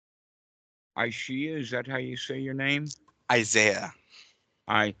Isiaha, is that how you say your name? Isaiah.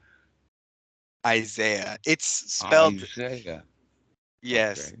 I Isaiah. It's spelled, Isaiah.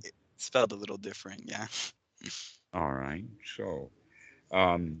 yes, Okay. spelled a little different. Yeah. All right. So,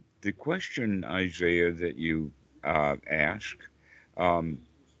 the question, Isaiah, that you ask um,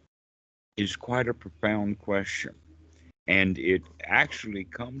 is quite a profound question. And it actually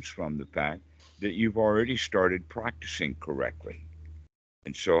comes from the fact that you've already started practicing correctly.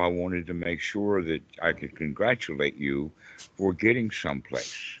 And so I wanted to make sure that I could congratulate you for getting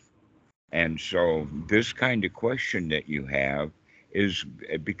someplace. And so this kind of question that you have is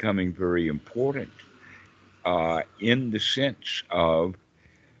becoming very important in the sense of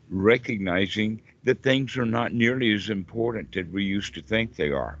recognizing that things are not nearly as important as we used to think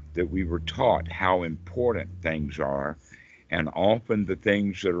they are, that we were taught how important things are, and often the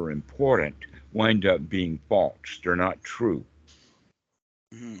things that are important wind up being false. They're not true.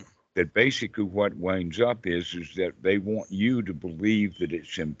 Mhm. That basically what winds up is that they want you to believe that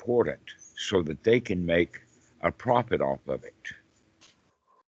it's important so that they can make a profit off of it.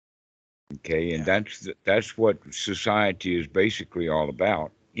 Okay, and Yeah. that's what society is basically all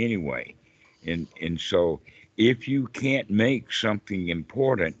about anyway. And so if you can't make something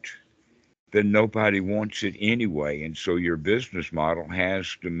important, then nobody wants it anyway. And so your business model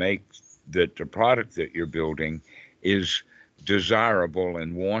has to make that the product that you're building is desirable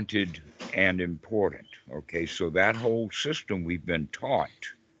and wanted and important. Okay, so that whole system we've been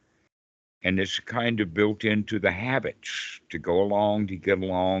taught, and it's kind of built into the habits to go along, to get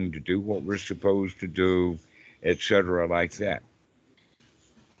along, to do what we're supposed to do, etc., like that.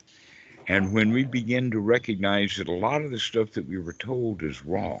 And when we begin to recognize that a lot of the stuff that we were told is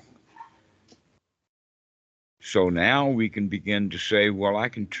wrong, so now we can begin to say, well, I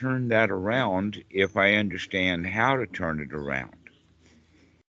can turn that around if I understand how to turn it around.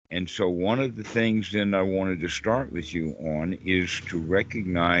 And so, one of the things then I wanted to start with you on is to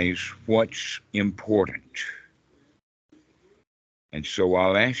recognize what's important. And so,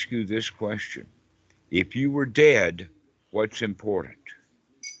 I'll ask you this question: if you were dead, what's important?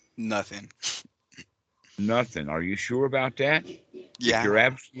 Nothing. Nothing. Are you sure about that? If Yeah. you're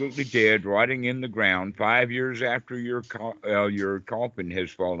absolutely dead, rotting in the ground, 5 years after your coffin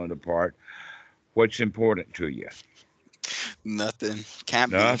has fallen apart, what's important to you? Nothing.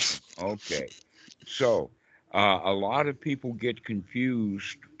 Can't be. Nothing. Okay. So, a lot of people get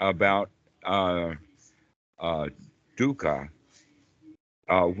confused about uh, uh, dukkha.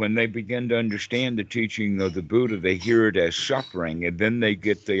 When they begin to understand the teaching of the Buddha, they hear it as suffering, and then they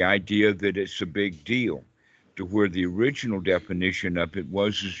get the idea that it's a big deal, to where the original definition of it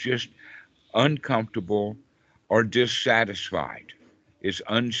was is just uncomfortable or dissatisfied. It's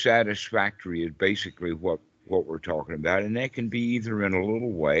unsatisfactory is basically what we're talking about, and that can be either in a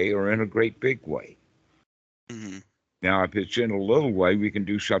little way or in a great big way. Hmm. Now, if it's in a little way, we can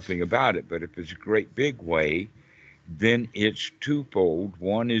do something about it, but if it's a great big way, then it's twofold.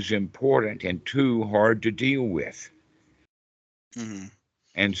 One is important, and two, hard to deal with. Hmm.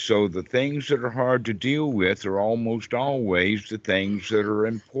 And so the things that are hard to deal with are almost always the things that are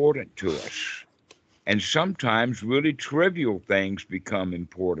important to us. And sometimes really trivial things become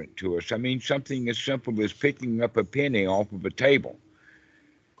important to us. I mean, something as simple as picking up a penny off of a table,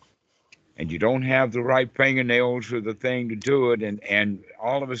 and you don't have the right fingernails or the thing to do it, and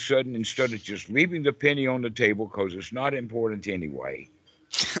all of a sudden, instead of just leaving the penny on the table because it's not important anyway,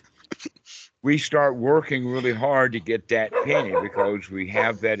 we start working really hard to get that penny because we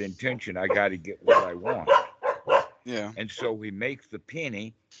have that intention, I got to get what I want. Yeah. And so we make the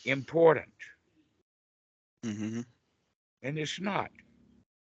penny important, Hmm. and it's No.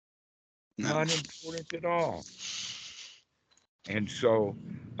 not important at all. And so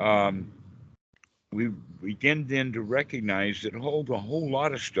um, we begin then to recognize that a whole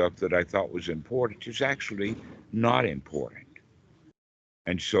lot of stuff that I thought was important is actually not important.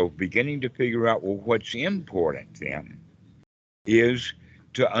 And so beginning to figure out, well, what's important then is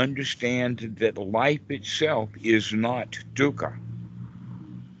to understand that life itself is not dukkha.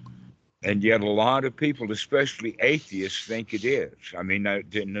 And yet a lot of people, especially atheists, think it is. I mean,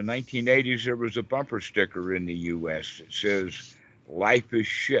 in the 1980s, there was a bumper sticker in the U.S. that says, life is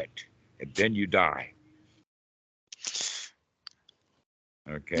shit, and then you die.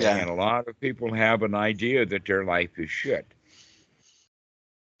 Okay, Yeah. and a lot of people have an idea that their life is shit,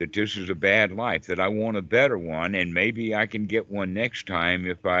 that this is a bad life, that I want a better one, and maybe I can get one next time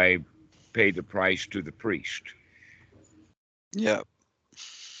if I pay the price to the priest. Yep.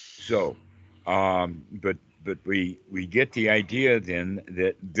 So, but we get the idea then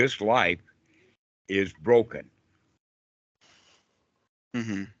that this life is broken,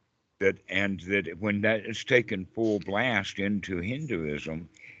 Hmm. That when that is taken full blast into Hinduism,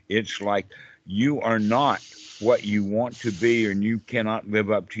 it's like you are not what you want to be, and you cannot live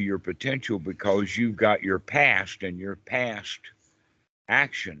up to your potential because you've got your past, and your past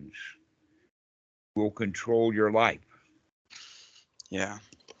actions will control your life. Yeah.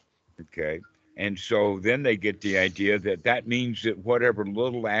 Okay. And so then they get the idea that that means that whatever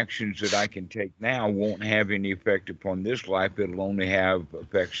little actions that I can take now won't have any effect upon this life. It'll only have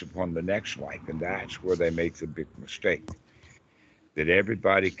effects upon the next life. And that's where they make the big mistake, that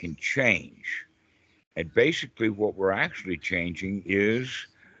everybody can change. And basically, what we're actually changing is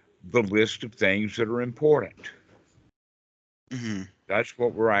the list of things that are important. Mhm. That's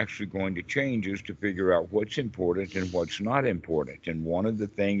what we're actually going to change, is to figure out what's important and what's not important. And one of the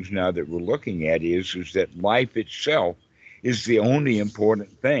things now that we're looking at is that life itself is the only important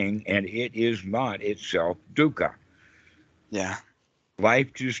thing, and it is not itself dukkha. Yeah.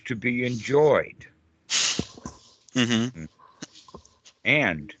 Life is to be enjoyed. Mhm.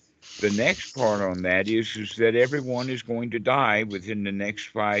 And the next part on that is that everyone is going to die within the next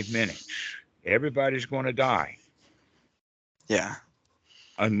 5 minutes. Everybody's going to die Yeah.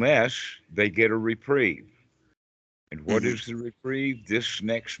 unless they get a reprieve. And what Mhm. is the reprieve? This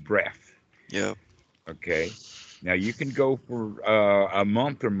next breath. Yep. Okay. Now you can go for a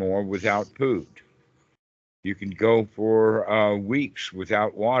month or more without food. You can go for weeks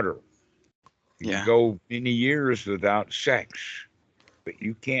without water. You can Yeah. go many years without sex, but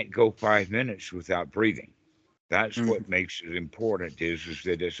you can't go 5 minutes without breathing. That's Mhm. what makes it important, is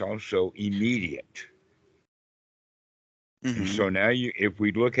that it's also immediate. And Mhm. so now if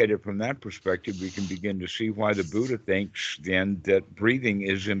we look at it from that perspective, we can begin to see why the Buddha thinks then that breathing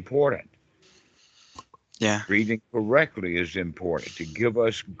is important. Yeah. Breathing correctly is important to give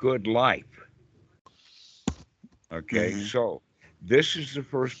us good life. Okay, Mhm. so this is the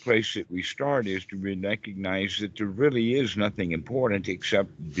first place that we start, is to recognize that there really is nothing important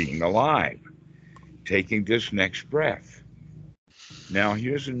except being alive, taking this next breath. Now,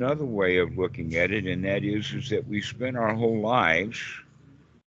 here's another way of looking at it, and that is that we spent our whole lives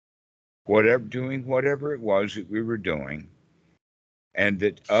whatever doing whatever it was that we were doing, and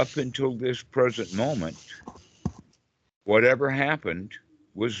that up until this present moment, whatever happened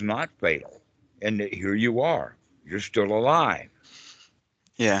was not fatal, and that here you are, you're still alive.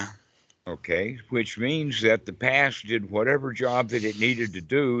 Yeah. Okay, which means that the past did whatever job that it needed to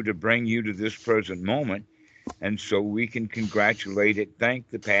do to bring you to this present moment, and so we can congratulate it, thank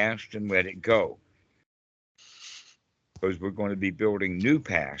the past, and let it go, because we're going to be building new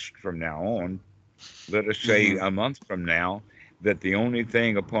past from now on. Let us say Mhm. a month from now, that the only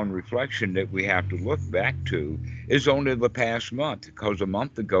thing upon reflection that we have to look back to is only the past month, because a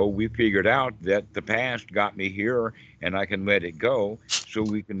month ago we figured out that the past got me here and I can let it go. So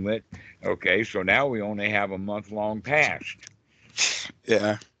we can let, okay, so now we only have a month long past.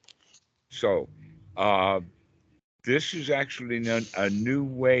 Yeah. So uh, this is actually a new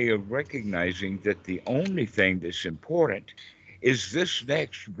way of recognizing that the only thing that's important is this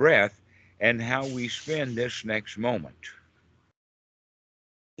next breath and how we spend this next moment.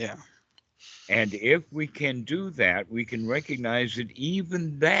 Yeah. And if we can do that, we can recognize that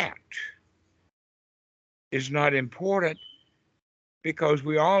even that is not important, because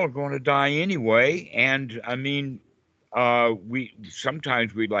we all are going to die anyway. And I mean, we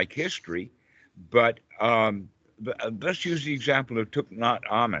sometimes we like history, but let's use the example of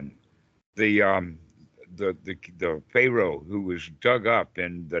Tutankhamun, the the pharaoh who was dug up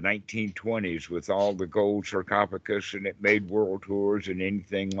in the 1920s with all the gold sarcophagus, and it made world tours and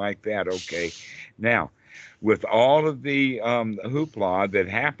anything like that. Okay, now with all of the hoopla that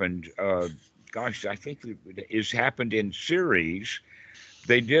happened, gosh, I think it has happened in series.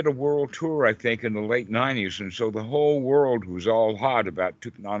 They did a world tour, I think, in the late 90s, and so the whole world was all hot about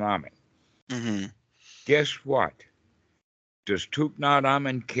Tutankhamun. Mhm. Guess what? Does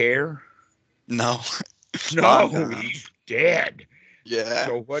Tutankhamun care? No. No, God, no. he's dead. Yeah.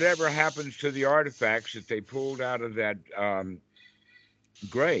 So whatever happens to the artifacts that they pulled out of that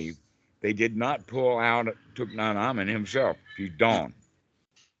grave, they did not pull out Tutankhamun himself. He's Mm. gone.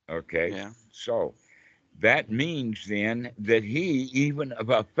 Okay, Yeah. so that means then that he, even of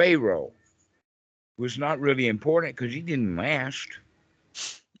a pharaoh, was not really important because he didn't last.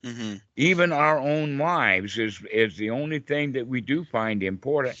 Mhm. Even our own lives is the only thing that we do find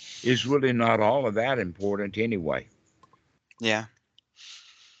important, is really not all of that important anyway. Yeah.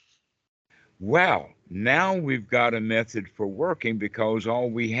 Well, now we've got a method for working, because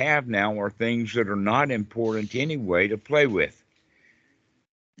all we have now are things that are not important anyway to play with.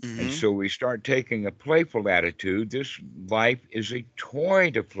 And Mhm. so we start taking a playful attitude. This life is a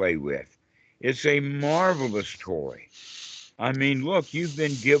toy to play with. It's a marvelous toy. I mean, look, you've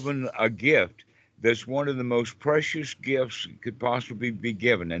been given a gift that's one of the most precious gifts that could possibly be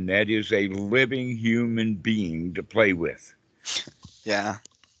given, and that is a living human being to play with, Yeah.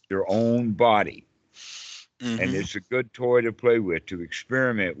 your own body. And Mhm. it's a good toy to play with, to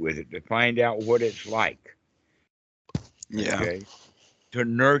experiment with it, to find out what it's like, Yeah. okay? To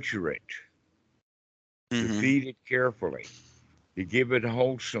nurture it, to Mhm. feed it carefully, to give it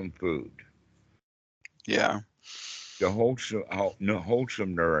wholesome food, Yeah. the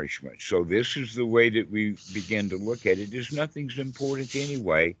wholesome nourishment. So this is the way that we begin to look at it. Is nothing's important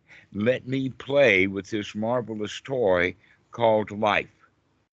anyway. Let me play with this marvelous toy called life.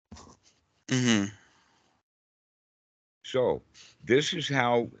 Mhm. So this is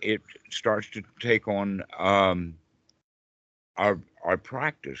how it starts to take on our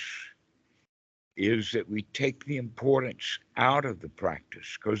practice. Is that we take the importance out of the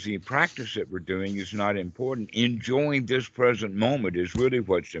practice because the practice that we're doing is not important. Enjoying this present moment is really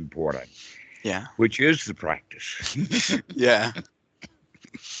what's important, Yeah. which is the practice. Yeah.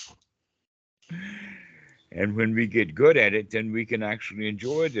 And when we get good at it, then we can actually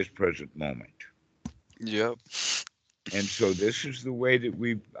enjoy this present moment. Yep. And so this is the way that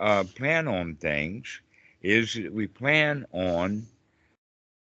we plan on things, is that we plan on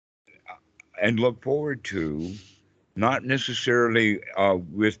and look forward to, not necessarily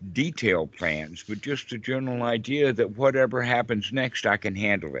with detailed plans, but just a general idea that whatever happens next, I can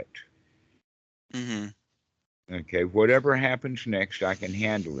handle it. Mhm. Okay, whatever happens next, I can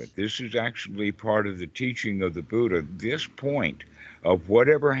handle it. This is actually part of the teaching of the Buddha. This point of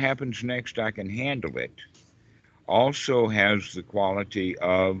whatever happens next, I can handle it also has the quality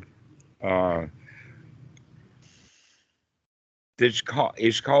of uh,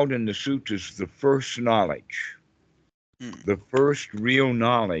 is called in the sutras the first knowledge. Mm. The first real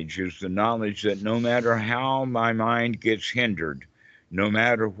knowledge is the knowledge that no matter how my mind gets hindered, no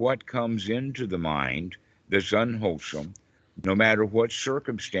matter what comes into the mind that's unwholesome, no matter what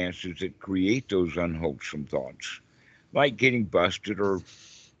circumstances that create those unwholesome thoughts, like getting busted or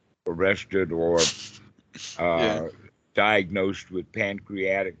arrested or Yeah. uh, diagnosed with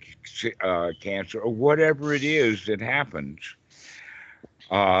pancreatic cancer or whatever it is that happens,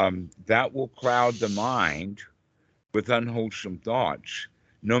 that will cloud the mind with unwholesome thoughts.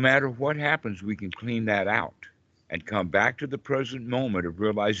 No matter what happens, we can clean that out and come back to the present moment of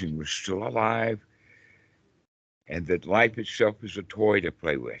realizing we're still alive and that life itself is a toy to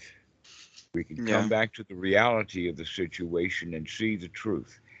play with. We can come Yeah. back to the reality of the situation and see the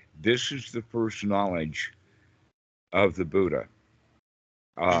truth. This is the first knowledge of the Buddha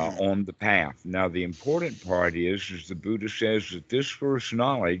Mhm. on the path. Now, the important part is the Buddha says that this first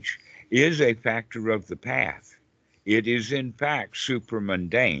knowledge is a factor of the path. It is in fact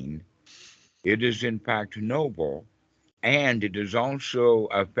supramundane. It is in fact noble, and it is also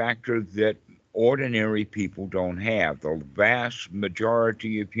a factor that ordinary people don't have. The vast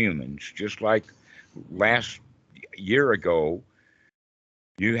majority of humans, just like last year ago,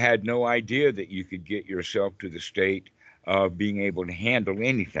 you had no idea that you could get yourself to the state of being able to handle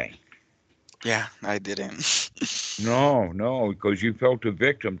anything. Yeah. I didn't. No, no, because you felt a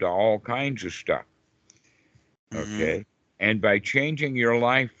victim to all kinds of stuff. Mhm. Okay. And by changing your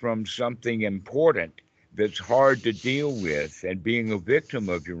life from something important that's hard to deal with and being a victim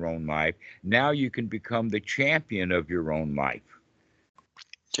of your own life, now you can become the champion of your own life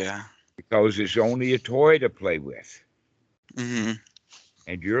Yeah. because it's only a toy to play with. Mhm.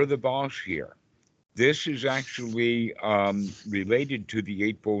 And you're the boss here. This is actually related to the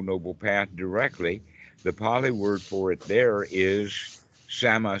Eightfold Noble Path directly. The Pali word for it there is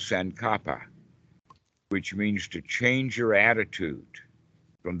Sama Sankappa, which means to change your attitude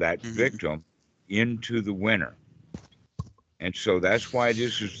from that Mhm. victim into the winner. And so that's why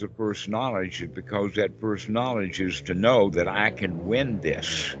this is the first knowledge, is because that first knowledge is to know that I can win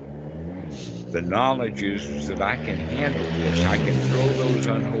this. The knowledge is that I can handle this. I can throw those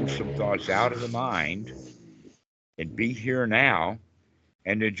unwholesome thoughts out of the mind and be here now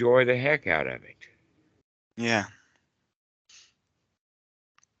and enjoy the heck out of it. Yeah.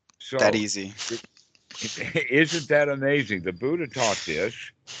 That So, easy. isn't that amazing? The Buddha taught this,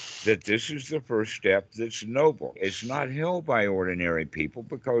 that this is the first step that's noble. It's not held by ordinary people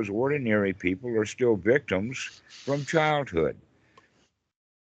because ordinary people are still victims from childhood.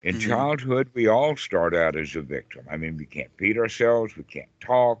 In Mhm. childhood, we all start out as a victim. I mean, we can't feed ourselves, we can't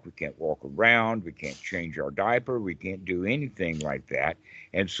talk, we can't walk around, we can't change our diaper, we can't do anything like that.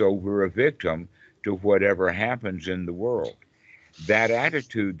 And so we're a victim to whatever happens in the world. That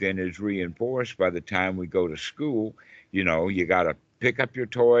attitude then is reinforced by the time we go to school. You got to pick up your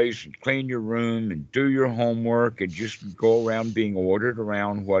toys and clean your room and do your homework and just go around being ordered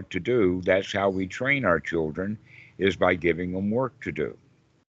around what to do. That's how we train our children, is by giving them work to do.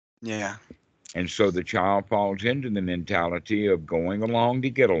 Yeah. And so the child falls into the mentality of going along to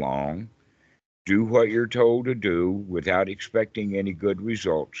get along, do what you're told to do without expecting any good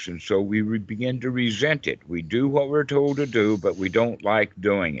results. And so we begin to resent it. We do what we're told to do, but we don't like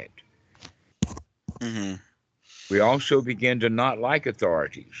doing it. Mhm. We also begin to not like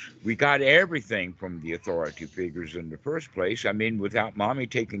authorities. We got everything from the authority figures in the first place. I mean, without mommy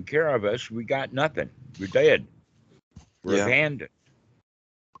taking care of us, we got nothing. We're dead. We're Yep. abandoned.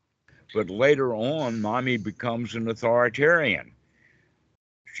 But later on, mommy becomes an authoritarian.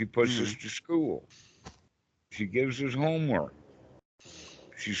 She puts us Mhm. to school. She gives us homework.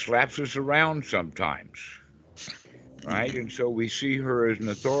 She slaps us around sometimes, right? Mhm. And so we see her as an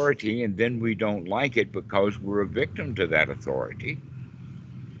authority, and then we don't like it because we're a victim to that authority.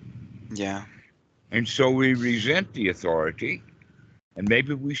 Yeah. And so we resent the authority, and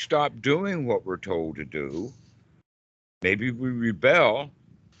maybe we stop doing what we're told to do. Maybe we rebel,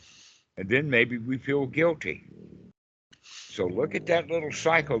 and then maybe we feel guilty. So look at that little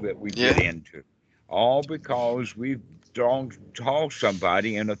cycle that we get Yeah. into, all because we've don't call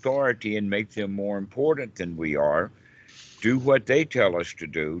somebody in authority and make them more important than we are, do what they tell us to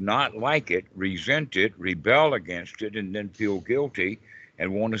do, not like it, resent it, rebel against it, and then feel guilty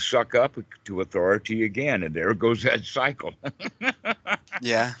and want to suck up to authority again. And there goes that cycle.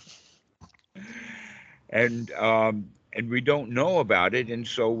 Yeah. And we don't know about it, and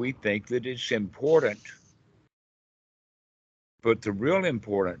so we think that it's important. But the real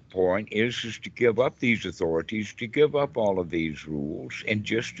important point is to give up these authorities, to give up all of these rules, and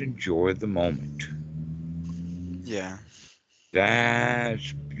just enjoy the moment. Yeah.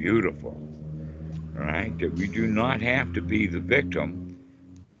 That's beautiful, right? That we do not have to be the victim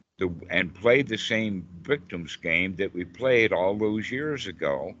and play the same victim's game that we played all those years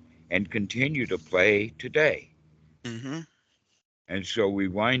ago and continue to play today. Mhm. And so we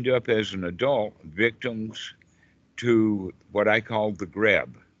wind up as an adult victims to what I call the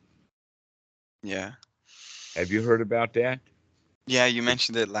greb. Yeah. Have you heard about that? Yeah, you The,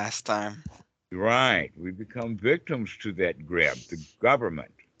 mentioned it last time. right. We become victims to that greb, the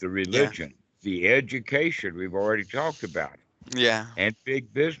government, the Yeah. religion, the education we've already talked about, Yeah. and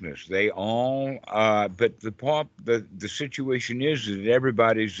big business. They all, but the situation is that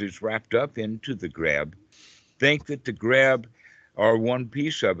everybody's is wrapped up into the grab. Think that the grab, or one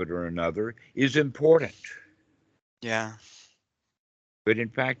piece of it or another, is important, Yeah. but in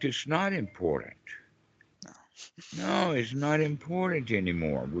fact, it's not important. No. No, it's not important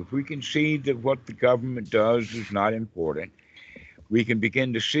anymore. If we can see that what the government does is not important, we can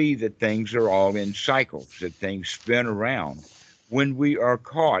begin to see that things are all in cycles, that things spin around. When we are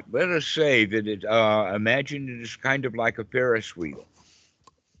caught, let us say that imagine it is kind of like a Ferris wheel.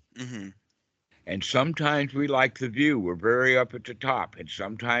 Mhm. And sometimes we like the view, we're very up at the top. And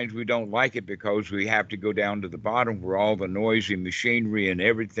sometimes we don't like it because we have to go down to the bottom where all the noisy machinery and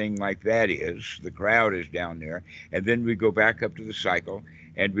everything like that is. The crowd is down there. And then we go back up to the cycle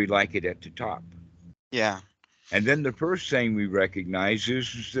and we like it at the top. Yeah. And then the first thing we recognize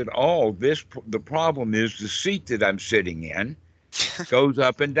is that, oh, the problem is the seat that I'm sitting in goes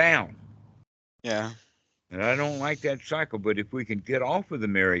up and down. Yeah. And I don't like that cycle. But if we can get off of the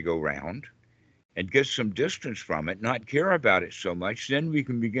merry-go-round and get some distance from it, not care about it so much, then we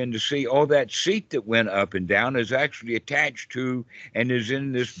can begin to see, oh, that seat that went up and down is actually attached to and is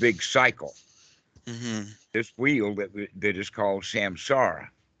in this big cycle, Mhm. this wheel that is called samsara.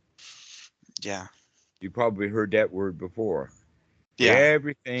 Yeah. You probably heard that word before. Yeah.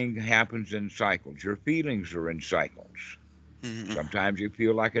 Everything happens in cycles. Your feelings are in cycles. Mhm. Sometimes you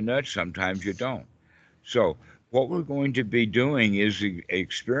feel like a nut, sometimes you don't. So, what we're going to be doing is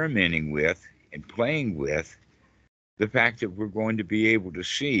experimenting with and playing with the fact that we're going to be able to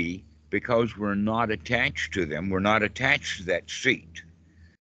see, because we're not attached to them, we're not attached to that seat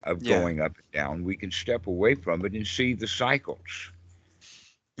of Yeah. going up and down. We can step away from it and see the cycles.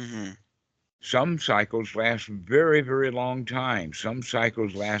 Mhm. Some cycles last very, very long time. Some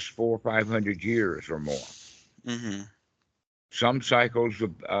cycles last 400 or 500 years or more. Mhm. Some cycles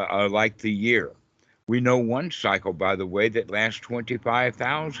are like the year. We know one cycle, by the way, that lasts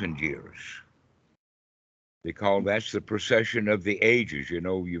 25,000 years. They call that's the procession of the ages. You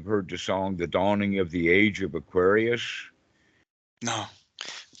know, you've heard the song, The Dawning of the Age of Aquarius. No.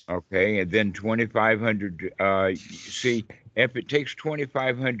 Okay, and then 2,500. See, if it takes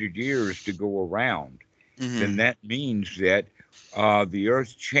 2,500 years to go around, then Mhm. that means that the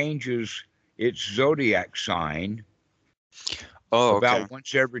Earth changes its zodiac sign Oh, okay. about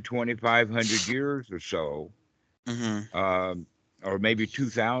once every 2,500 years or so, Mhm. um, or maybe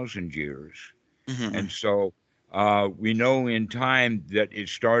 2,000 years. Mhm. And so we know in time that it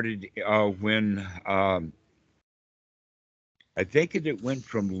started when I think it went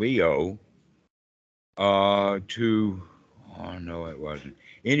from Leo to, oh no, it wasn't.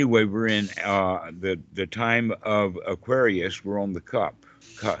 Anyway, we're in the time of Aquarius. We're on the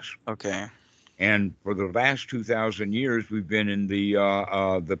cusp. Okay. And for the last 2,000 years, we've been in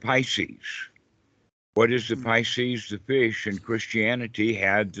the Pisces. What is the Mm. Pisces? The fish, and Christianity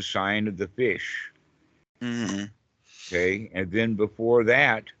had the sign of the fish. Mhm. Okay, and then before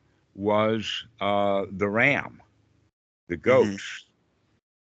that was the ram, the Mhm. goats.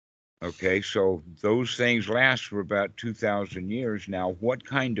 Okay, so those things last for about 2,000 years. Now, what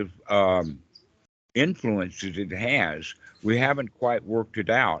kind of influences it has, we haven't quite worked it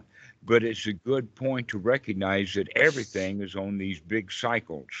out, but it's a good point to recognize that everything is on these big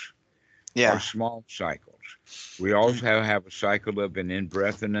cycles or Yeah. small cycles. We Mm. also have a cycle of an in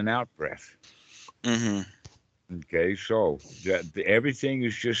breath and an out breath. Mhm. Okay, so everything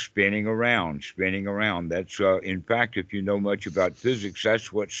is just spinning around, spinning around. That's, in fact, if you know much about physics,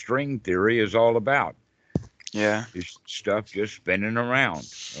 that's what string theory is all about. Yeah. It's stuff just spinning around.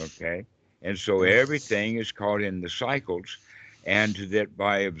 Okay, and so Mm. everything is caught in the cycles, and that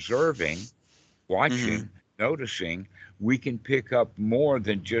by observing, Mhm. watching, noticing, we can pick up more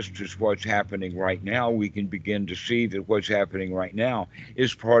than just as what's happening right now. We can begin to see that what's happening right now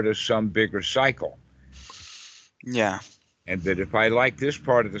is part of some bigger cycle. Yeah. And that if I like this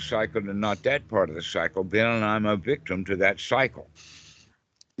part of the cycle and not that part of the cycle, then I'm a victim to that cycle.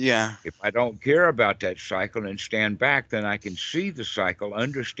 Yeah. If I don't care about that cycle and stand back, then I can see the cycle,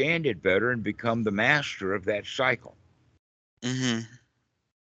 understand it better, and become the master of that cycle. Mhm.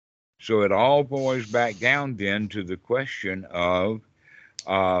 So it all boils back down then to the question of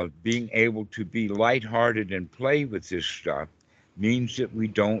being able to be lighthearted and play with this stuff means that we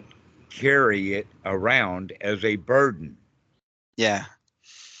don't carry it around as a burden. Yeah.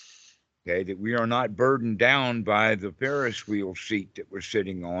 Okay, that we are not burdened down by the Ferris wheel seat that we're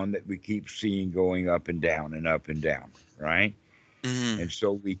sitting on that we keep seeing going up and down and up and down, right? Mhm. And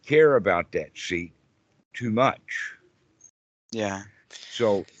so we care about that seat too much. Yeah.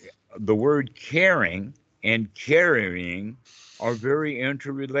 So the word caring and carrying are very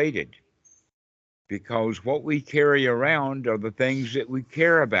interrelated because what we carry around are the things that we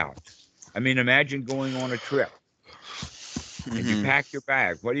care about. I mean, imagine going on a trip and you Mhm. pack your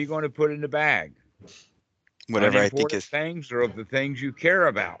bag. What are you going to put in the bag? Whatever I think Unimportant is things or of the things you care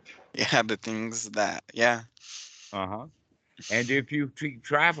about? yeah, the things that yeah. Uh huh. And if you keep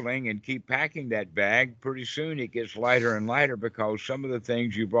traveling and keep packing that bag, pretty soon it gets lighter and lighter because some of the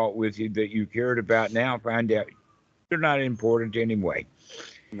things you brought with you that you cared about now find out they're not important anyway.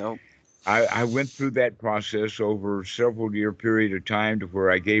 Nope. I went through that process over several year period of time to where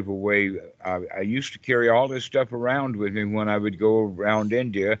I gave away. I used to carry all this stuff around with me when I would go around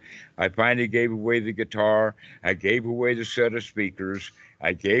India. I finally gave away the guitar. I gave away the set of speakers.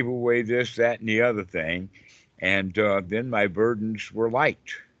 I gave away this, that, and the other thing. And then my burdens were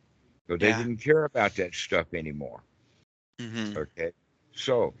light. So they Yeah. didn't care about that stuff anymore. Mhm. Okay.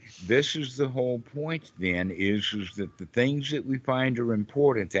 So this is the whole point then is that the things that we find are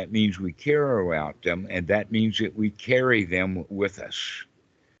important, that means we care about them, and that means that we carry them with us.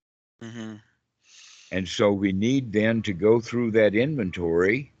 Mhm. And so we need then to go through that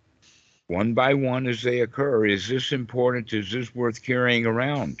inventory one by one as they occur. Is this important? Is this worth carrying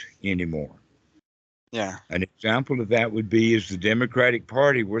around anymore? Yeah. An example of that would be, is the Democratic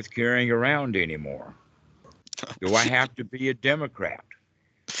Party worth carrying around anymore? Do I have to be a Democrat?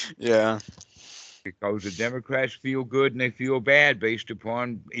 Yeah. Because the Democrats feel good and they feel bad based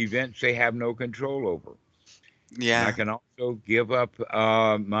upon events they have no control over. And I Yeah. can also give up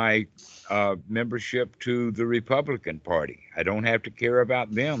my membership to the Republican Party. I don't have to care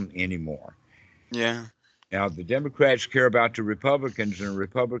about them anymore. Yeah. Now, the Democrats care about the Republicans, and the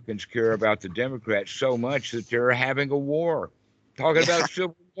Republicans care about the Democrats so much that they're having a war, talking about Yeah. a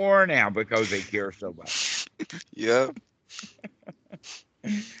civil war now because they care so much. Yep.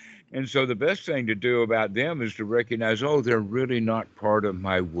 And so the best thing to do about them is to recognize, oh, they're really not part of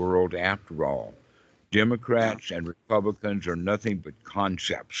my world after all. Yeah. Democrats and Republicans are nothing but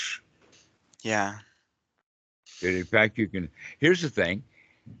concepts. Yeah. And in fact, you can, here's the thing,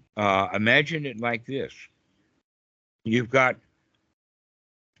 imagine it like this. You've got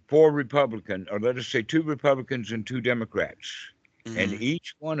four Republicans, or let us say two Republicans and two Democrats, and Mhm.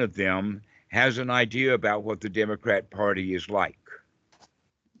 each one of them has an idea about what the Democrat Party is like,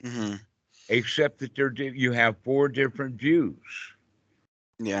 Mm-hmm. except that you have four different views.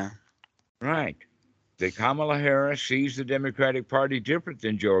 Yeah. Right. That Kamala Harris sees the Democratic Party different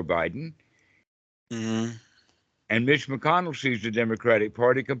than Joe Biden, Mm-hmm. and Mitch McConnell sees the Democratic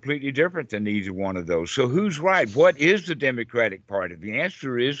Party completely different than either one of those. So who's right? What is the Democratic Party? The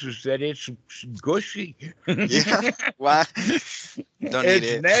answer is that it's gushy. Yeah. Why? Don't need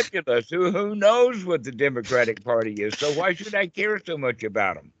It's it. nebulous. Who knows what the Democratic Party is? So why should I care so much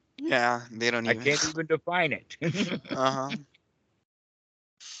about them? Yeah, they don't I even. can't even define it. Uh-huh.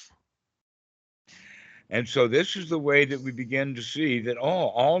 And so this is the way that we begin to see that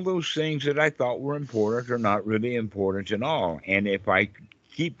all those things that I thought were important are not really important at all. And if I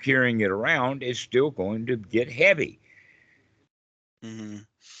keep carrying it around, it's still going to get heavy. Mm-hmm.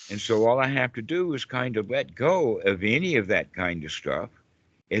 And so all I have to do is kind of let go of any of that kind of stuff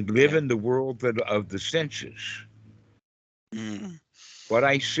and live Yeah. in the world of the senses. Mm-hmm. What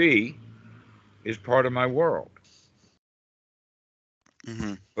I see is part of my world.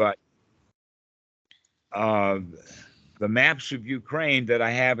 Mm-hmm. But uh, the maps of Ukraine that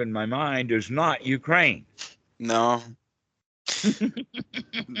I have in my mind is not Ukraine. No,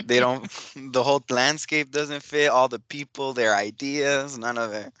 they don't. The whole landscape doesn't fit. All the people, their ideas, none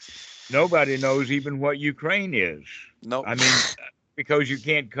of it. Nobody knows even what Ukraine is. Nope. I mean, because you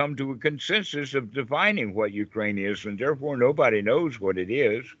can't come to a consensus of defining what Ukraine is, and therefore nobody knows what it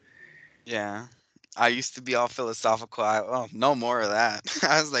is. Yeah. I used to be all philosophical. Oh, no more of that.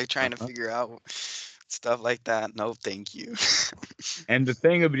 I was like trying to Uh-huh. figure out stuff like that. No, thank you. And the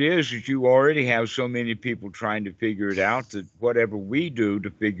thing of it is you already have so many people trying to figure it out that whatever we do to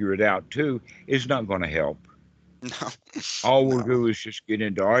figure it out too is not going to help. No. All we'll No. do is just get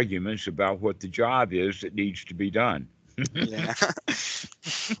into arguments about what the job is that needs to be done. Yeah.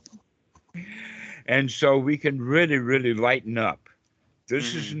 And so we can really, really lighten up.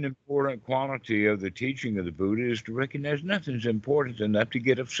 This is Hmm. an important quality of the teaching of the Buddha is to recognize nothing's important enough to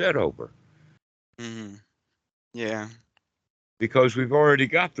get upset over Hmm. Yeah. because we've already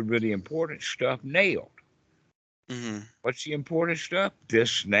got the really important stuff nailed. Hmm. What's the important stuff?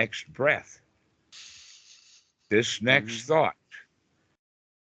 This next breath, this next Hmm. thought,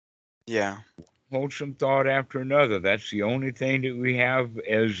 Yeah. wholesome thought after another. That's the only thing that we have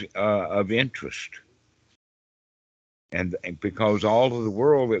as of interest. And because all of the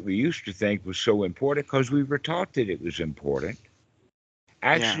world that we used to think was so important, because we were taught that it was important, Yeah.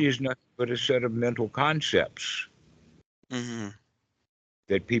 actually is nothing but a set of mental concepts Hmm.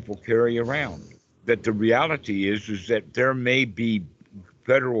 that people carry around. That the reality is that there may be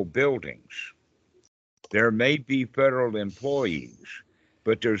federal buildings, there may be federal employees,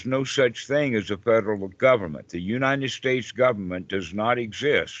 but there's no such thing as a federal government. The United States government does not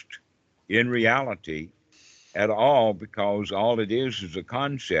exist in reality at all because all it is a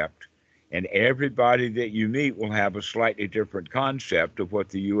concept. And everybody that you meet will have a slightly different concept of what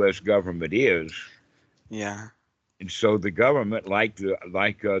the U.S. government is. Yeah. And so the government,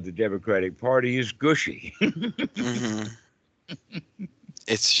 the Democratic Party, is gushy. Hmm.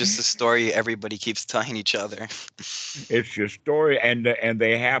 It's just a story everybody keeps telling each other. It's just story, and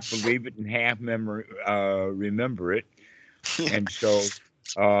they half believe it and half remember it. Yeah. And so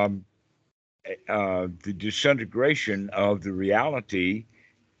um, the disintegration of the reality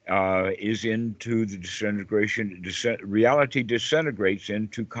is into the disintegration. Reality disintegrates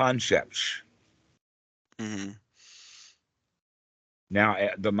into concepts. Hmm. Now,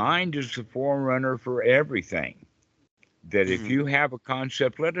 the mind is the forerunner for everything. That if Hmm. you have a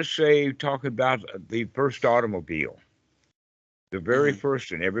concept, let us say, talk about the first automobile, the very Hmm.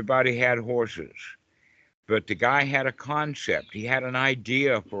 first one, everybody had horses, but the guy had a concept, he had an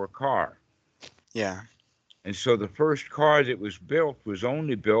idea for a car. Yeah. And so the first car that was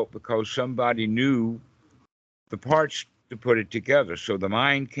only built because somebody knew the parts to put it together. So the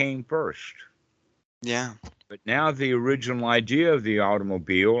mind came first. Yeah. But now the original idea of the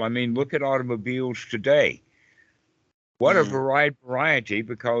automobile, I mean, look at automobiles today. What a Hmm. variety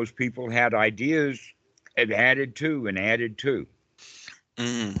because people had ideas and added to and added to.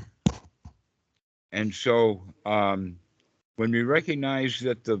 Hmm. And so when we recognize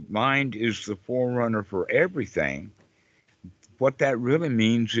that the mind is the forerunner for everything, what that really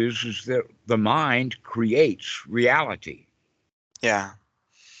means is that the mind creates reality. Yeah.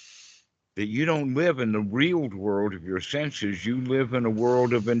 That you don't live in the real world of your senses, you live in a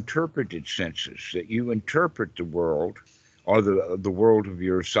world of interpreted senses, that you interpret the world or the world of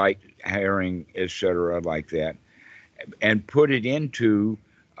your sight, hearing, etc., like that, and put it into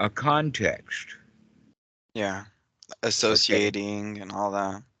a context. Yeah. Okay. Associating and all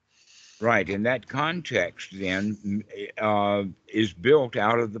that. Right, and that context then is built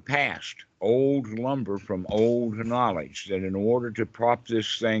out of the past, old lumber from old knowledge. That in order to prop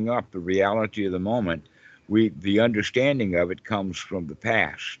this thing up, the reality of the moment, the understanding of it comes from the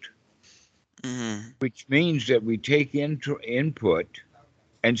past, Mhm. which means that we take into input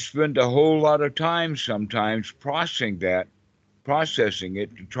and spend a whole lot of time sometimes processing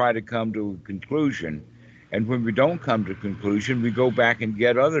it to try to come to a conclusion. And when we don't come to a conclusion, we go back and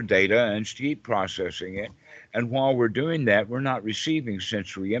get other data and keep processing it. And while we're doing that, we're not receiving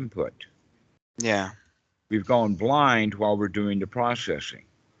sensory input. Yeah. We've gone blind while we're doing the processing.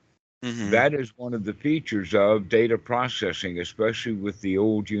 Mhm. That is one of the features of data processing, especially with the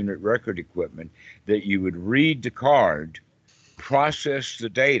old unit record equipment, that you would read the card, process the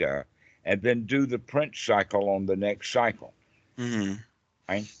data, and then do the print cycle on the next cycle. Mhm.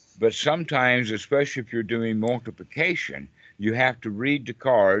 Right? But sometimes, especially if you're doing multiplication, you have to read the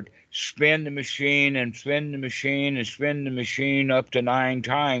card, spin the machine, and spin the machine, and spin the machine up to 9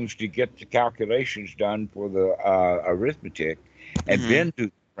 times to get the calculations done for the arithmetic, and Mhm. then do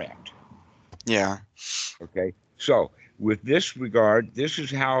the print. Yeah. Okay, so with this regard, this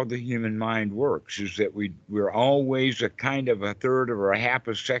is how the human mind works: is that we're always a kind of a third or a half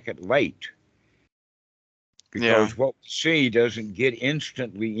a second late Yeah. because what we see doesn't get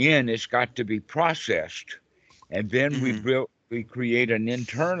instantly in. It's got to be processed, and then Mhm. we create an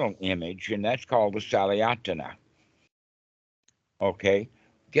internal image, and that's called the salayatana. Okay,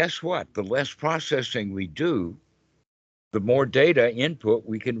 guess what? The less processing we do, the more data input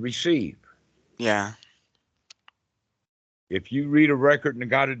we can receive. Yeah. If you read a record and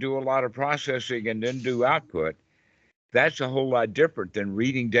got to do a lot of processing and then do output, that's a whole lot different than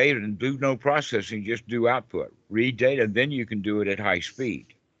reading data and do no processing, just do output. Read data, then you can do it at high speed.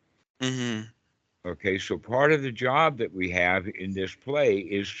 Mhm. Okay, so part of the job that we have in this play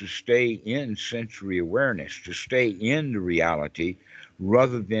is to stay in sensory awareness, to stay in the reality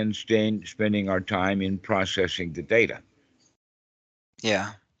rather than spending our time in processing the data.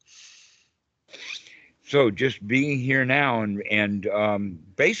 Yeah. So just being here now and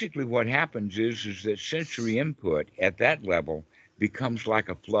basically what happens is that sensory input at that level becomes like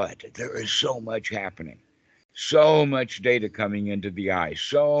a flood. There is so much happening. So much data coming into the eye,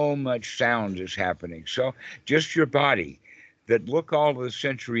 so much sound is happening. So just your body, that look all of the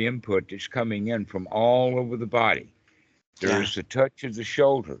sensory input that's coming in from all over the body. There Yeah. is the touch of the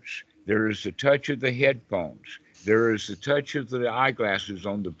shoulders. There is the touch of the headphones. There is the touch of the eyeglasses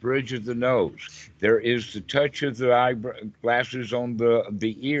on the bridge of the nose. There is the touch of the eyeglasses on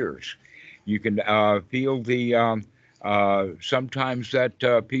the ears. You can feel the sometimes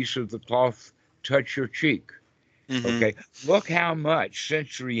that piece of the cloth touch your cheek. Mhm. Okay, look how much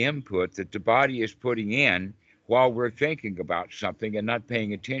sensory input that the body is putting in while we're thinking about something and not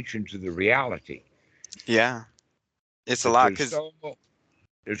paying attention to the reality. Yeah. It's a That lot, cause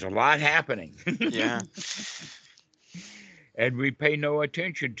there's a lot happening, yeah. and we pay no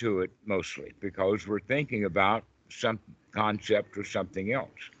attention to it mostly because we're thinking about some concept or something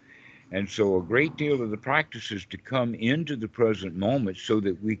else. And so, a great deal of the practice is to come into the present moment so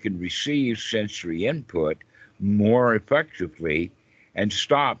that we can receive sensory input more effectively and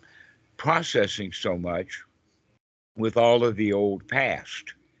stop processing so much with all of the old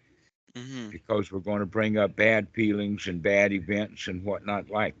past Mhm. because we're going to bring up bad feelings and bad events and whatnot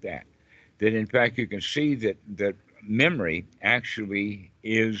like that. That in fact you can see that memory actually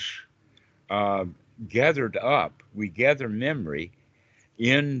is uh, gathered up. We gather memory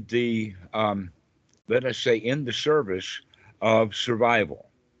in the let us say in the service of survival.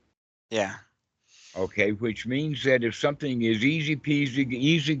 Yeah. Okay, which means that if something is easy peasy,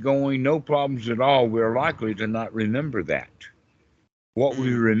 easy going, no problems at all, we're likely to not remember that. What we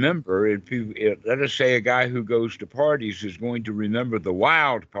Mhm. remember, let us say a guy who goes to parties is going to remember the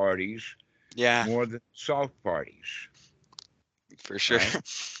wild parties Yeah, more than soft parties, for sure. right?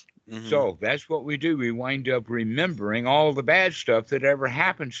 Mhm. So that's what we do. We wind up remembering all the bad stuff that ever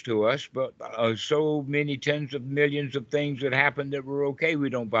happens to us, but so many tens of millions of things that happen that were okay, we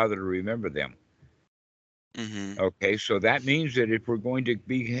don't bother to remember them. Mhm. Okay, so that means that if we're going to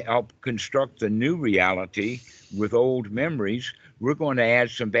help construct the new reality with old memories, we're going to add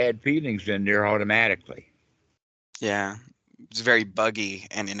some bad feelings in there automatically. Yeah. It's very buggy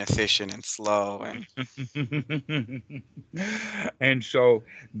and inefficient and slow and And so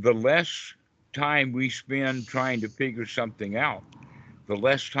the less time we spend trying to figure something out, the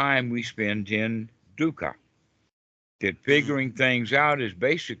less time we spend in dukkha. That mhm. figuring things out is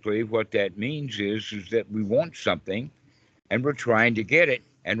basically what that means is that we want something and we're trying to get it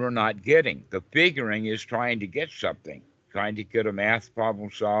and we're not getting. The figuring is trying to get something. trying to get a math problem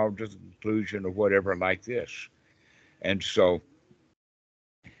solved to the conclusion or whatever like this. And so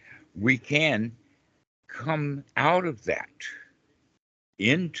we can come out of that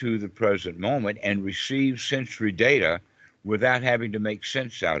into the present moment and receive sensory data without having to make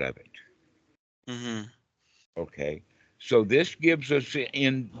sense out of it. Mhm. Okay. So this gives us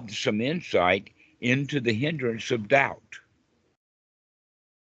in some insight into the hindrance of doubt.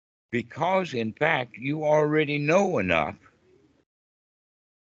 Because in fact, you already know enough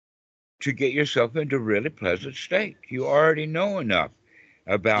to get yourself into a really pleasant state. You already know enough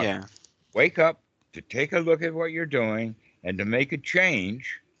about Yeah. wake up, to take a look at what you're doing, and to make a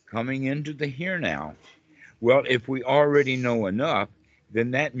change coming into the here now. Well, if we already know enough,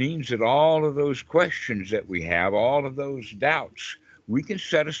 then that means that all of those questions that we have, all of those doubts, we can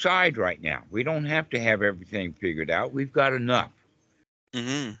set aside right now. We don't have to have everything figured out. We've got enough.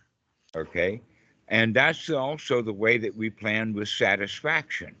 Mhm. Okay. And that's also the way that we plan with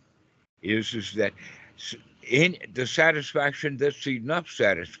satisfaction is that in the satisfaction that's enough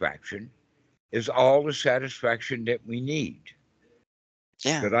satisfaction is all the satisfaction that we need.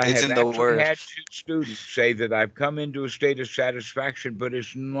 Yeah, That I it's have in the actually word. had two students say that I've come into a state of satisfaction, but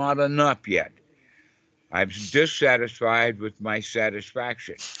it's not enough yet. I'm dissatisfied with my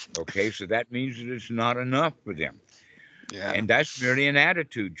satisfaction. Okay, so that means that it's not enough for them. Yeah. And that's merely an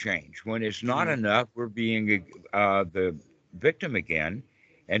attitude change. When it's not Mhm. enough, we're being the victim again.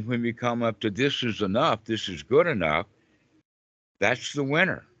 And when we come up to this is enough, this is good enough, that's the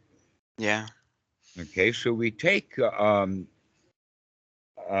winner. Yeah. Okay, so we take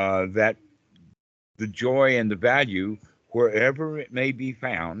that the joy and the value wherever it may be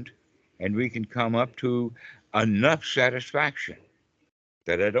found, and we can come up to enough satisfaction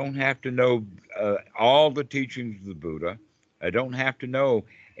that I don't have to know all the teachings of the Buddha. I don't have to know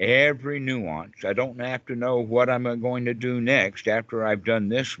every nuance. I don't have to know what I'm going to do next after I've done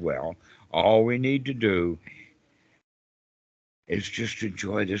this well. All we need to do is just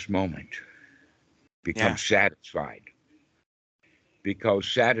enjoy this moment, become Yeah. satisfied.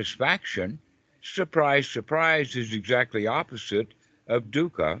 Because satisfaction, surprise, surprise, is exactly opposite of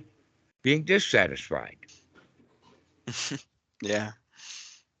dukkha, being dissatisfied. Yeah.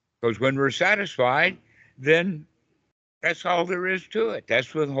 Because when we're satisfied, then that's all there is to it.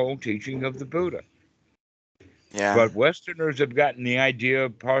 That's the whole teaching of the Buddha. Yeah. But Westerners have gotten the idea,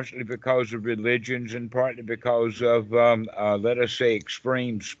 partially because of religions and partly because of, let us say,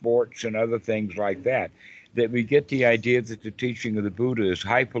 extreme sports and other things like that, that we get the idea that the teaching of the Buddha is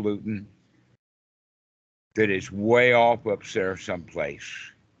highfalutin, that it's way off up there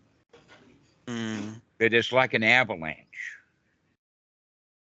someplace, Mm. that it's like an avalanche.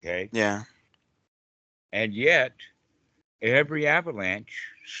 Okay. Yeah. And yet, every avalanche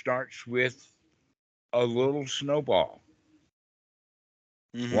starts with a little snowball.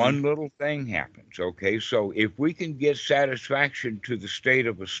 Mhm. One little thing happens. Okay. So if we can get satisfaction to the state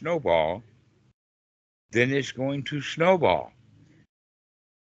of a snowball, then it's going to snowball.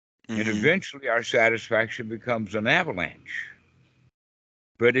 And Mhm. eventually our satisfaction becomes an avalanche.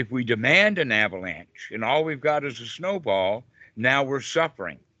 But if we demand an avalanche and all we've got is a snowball, now we're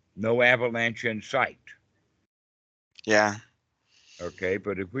suffering. No avalanche in sight. Yeah. Okay.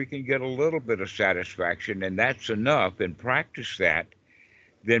 But if we can get a little bit of satisfaction and that's enough and practice that,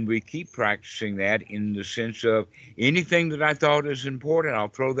 then we keep practicing that in the sense of anything that I thought is important, I'll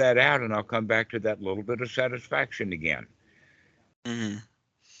throw that out and I'll come back to that little bit of satisfaction again. Mhm.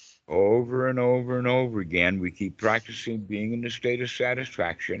 Over and over and over again, we keep practicing being in a state of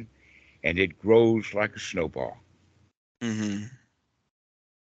satisfaction, and it grows like a snowball. Mhm.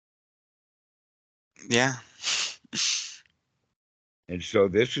 Yeah. And so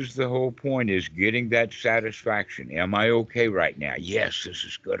this is the whole point is getting that satisfaction. Am I okay right now? Yes, this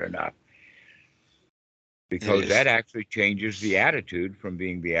is good enough. It Because is. that actually changes the attitude from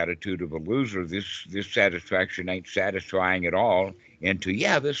being the attitude of a loser. This satisfaction ain't satisfying at all. Into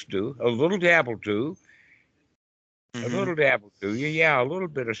yeah, this do a little dabble do, a Mhm. little dabble do. Yeah, a little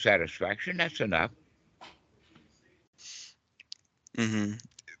bit of satisfaction. That's enough. Mhm.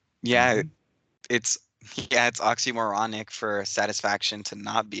 Yeah, Mm-hmm. it's yeah, it's oxymoronic for satisfaction to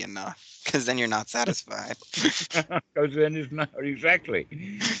not be enough, because then you're not satisfied. Because then it's not exactly.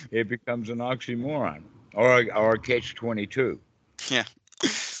 It becomes an oxymoron or a catch 22. Yeah.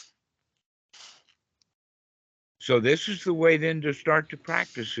 So this is the way then to start to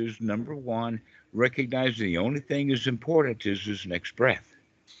practice is number one, recognize the only thing is important is this next breath.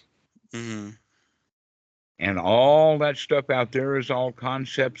 Mhm. And all that stuff out there is all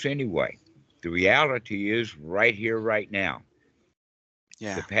concepts anyway. The reality is right here, right now. The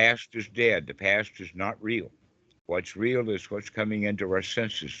Yeah. past is dead. The past is not real. What's real is what's coming into our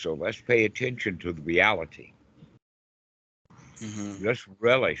senses. So let's pay attention to the reality. Mhm. Let's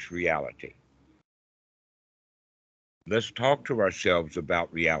relish reality. Let's talk to ourselves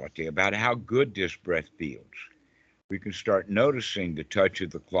about reality, about how good this breath feels. We can start noticing the touch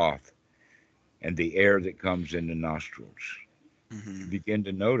of the cloth and the air that comes in the nostrils. Mhm. Begin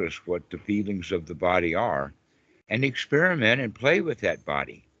to notice what the feelings of the body are and experiment and play with that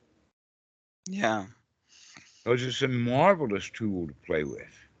body Yeah. because it's a marvelous tool to play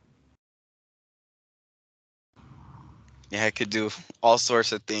with. Yeah, it could do all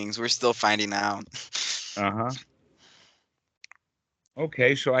sorts of things. We're still finding out. Uh huh.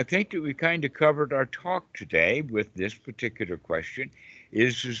 Okay, so I think that we kind of covered our talk today with this particular question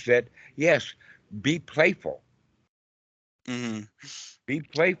is that yes, be playful. Mhm. Be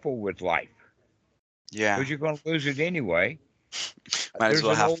playful with life Yeah. because you're going to lose it anyway. Might as There's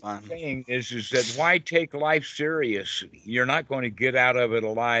well an have old fun. saying is that why take life serious? You're not going to get out of it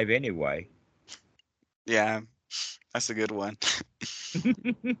alive anyway. Yeah, that's a good one.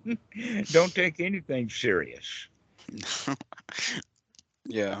 Don't take anything serious.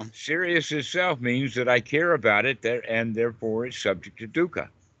 Yeah. Serious itself means that I care about it there, and therefore it's subject to dukkha.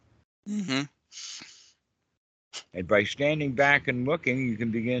 Mhm. And by standing back and looking, you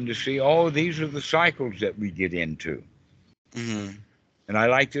can begin to see, oh, these are the cycles that we get into. Mhm. And I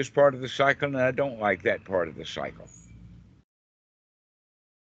like this part of the cycle, and I don't like that part of the cycle.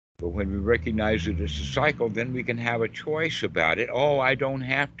 But when we recognize that it's a cycle, then we can have a choice about it. Oh, I don't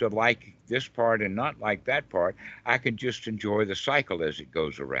have to like this part and not like that part. I can just enjoy the cycle as it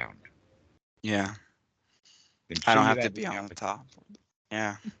goes around Yeah. and I don't see have to that be on the reality. top.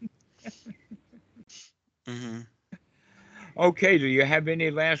 Yeah. Mhm. Okay, do you have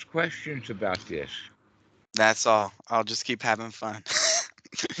any last questions about this? That's all. I'll just keep having fun.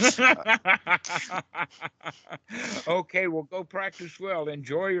 Okay, well, go practice well.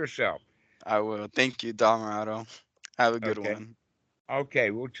 Enjoy yourself. I will. Thank you, Dalmarado. Have a good Okay. one.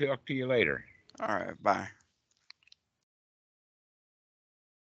 Okay, we'll talk to you later. All right. Bye.